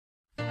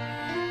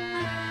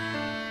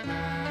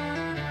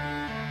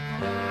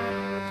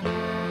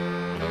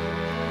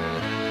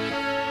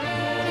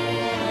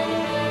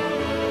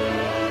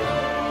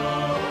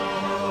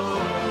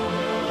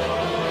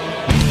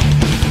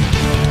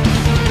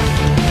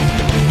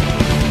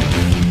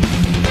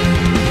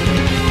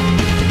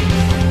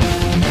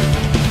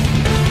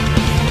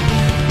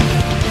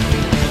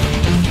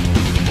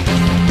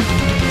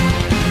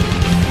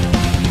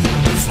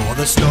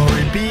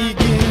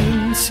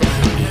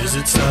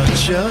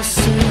a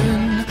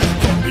sin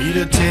for me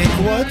to take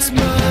what's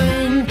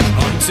mine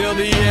until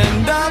the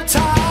end of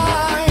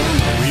time.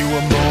 We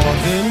were more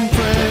than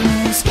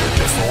friends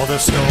before the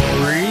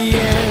story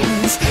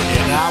ends,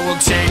 and I will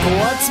take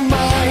what's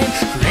mine,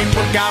 create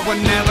what God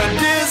would never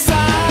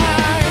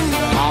design.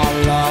 Our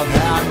love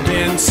had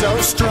been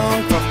so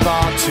strong for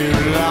far too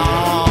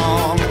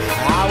long.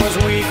 I was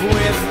weak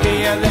with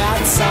fear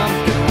that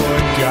something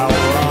would go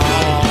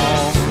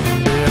wrong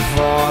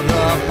before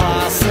the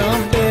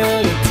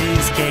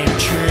possibilities came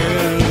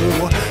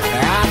true.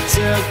 I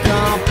took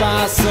all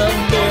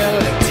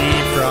possibility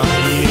from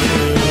you.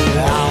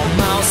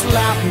 Almost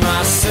laughed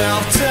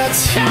myself to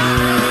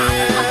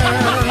tears,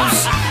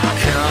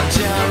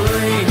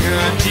 conjuring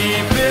her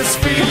deepest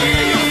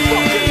fears.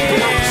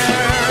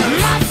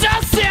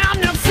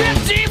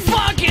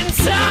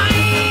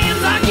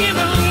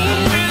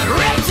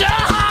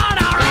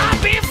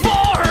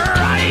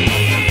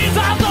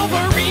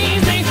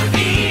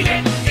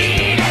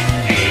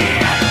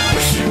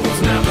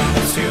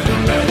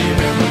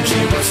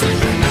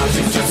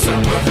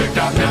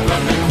 I've never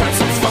been quite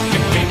so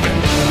fucking gaping.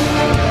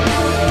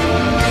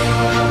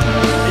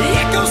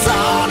 It goes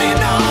on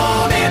and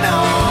on and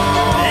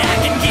on. I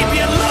can keep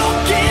you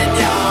looking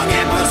young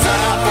and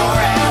preserve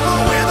forever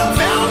with a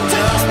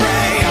fountain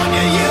spray on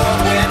your youth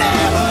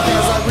whenever.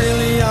 'Cause I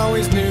really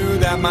always knew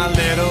that my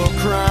little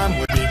crime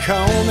would be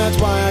cold. That's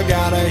why I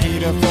got a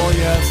heater for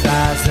your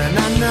thighs. And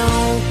I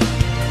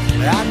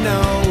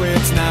know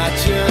it's not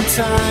your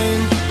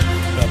time,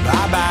 but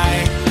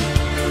bye-bye.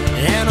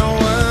 And a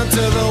word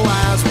to the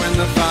wise, when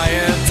the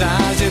fire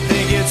dies, you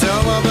think it's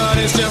over, but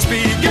it's just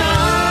begun.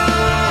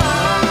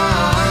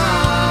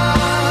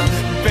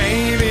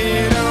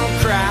 Baby, don't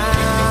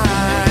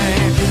cry.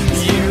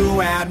 You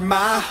had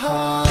my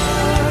heart,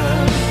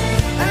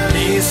 at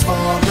least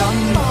for the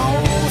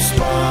most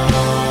part.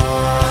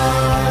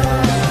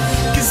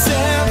 'Cause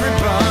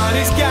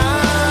everybody's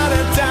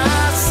gotta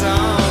die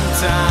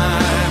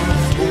sometime.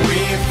 We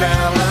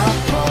fell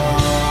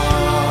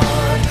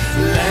apart.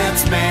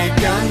 Let's make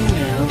a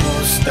new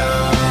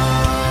start.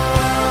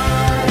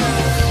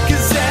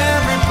 'Cause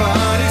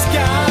everybody's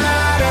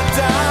gotta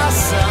die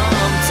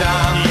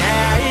sometime.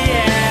 Yeah,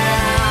 yeah.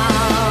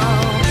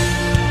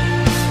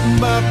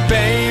 But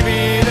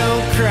baby,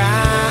 don't cry.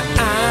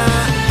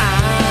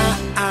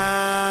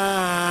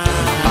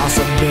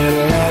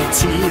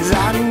 Possibilities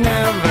I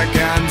never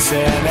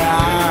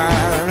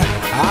considered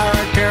are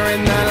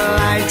occurring, the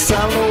likes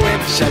of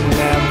which I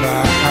never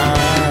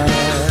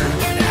heard.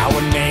 Now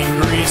an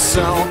angry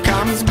soul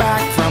comes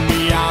back from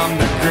beyond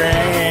the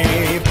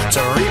grave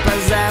to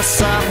repossess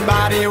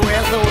somebody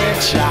with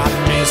which I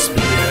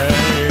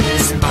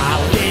misbehaved.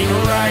 Smiling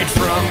right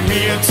from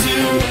ear to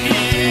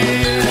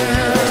ear,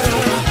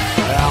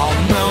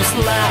 almost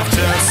laughed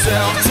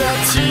herself to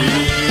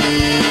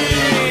tears.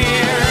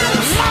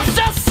 Lost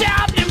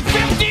herself in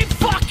 50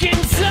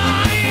 fucking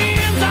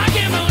times. I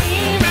can't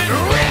believe it.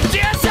 Ripped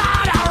his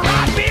heart out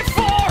right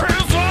before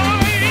his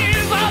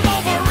eyes. All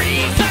over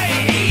easy.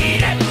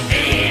 Eat it,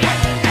 eat it,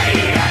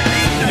 eat it.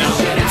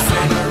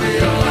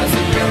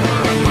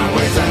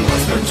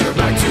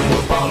 Back to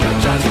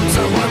apologize from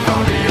someone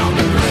far beyond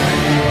the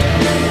grave.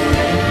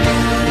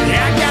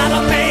 I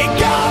gotta make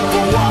up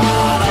for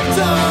what I've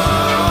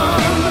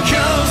done,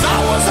 'cause I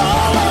was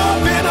all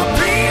up in a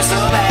piece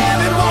of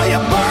heaven while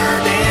you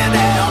burned in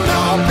hell.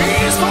 No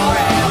peace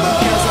forever.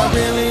 'Cause I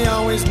really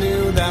always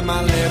knew that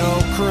my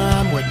little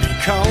crime would be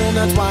cold.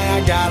 That's why I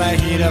got a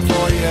heater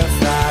for your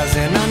thighs.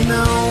 And I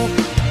know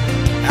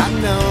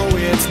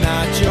it's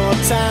not your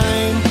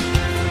time,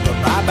 but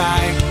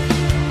bye-bye.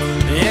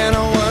 In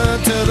a word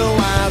to the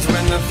wise,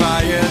 when the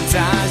fire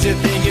dies, you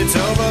think it's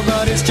over,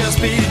 but it's just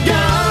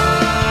begun.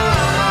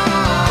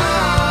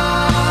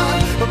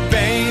 But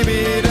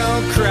baby,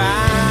 don't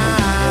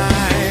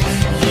cry.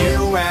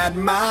 You had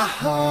my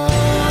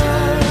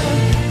heart,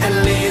 at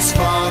least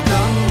for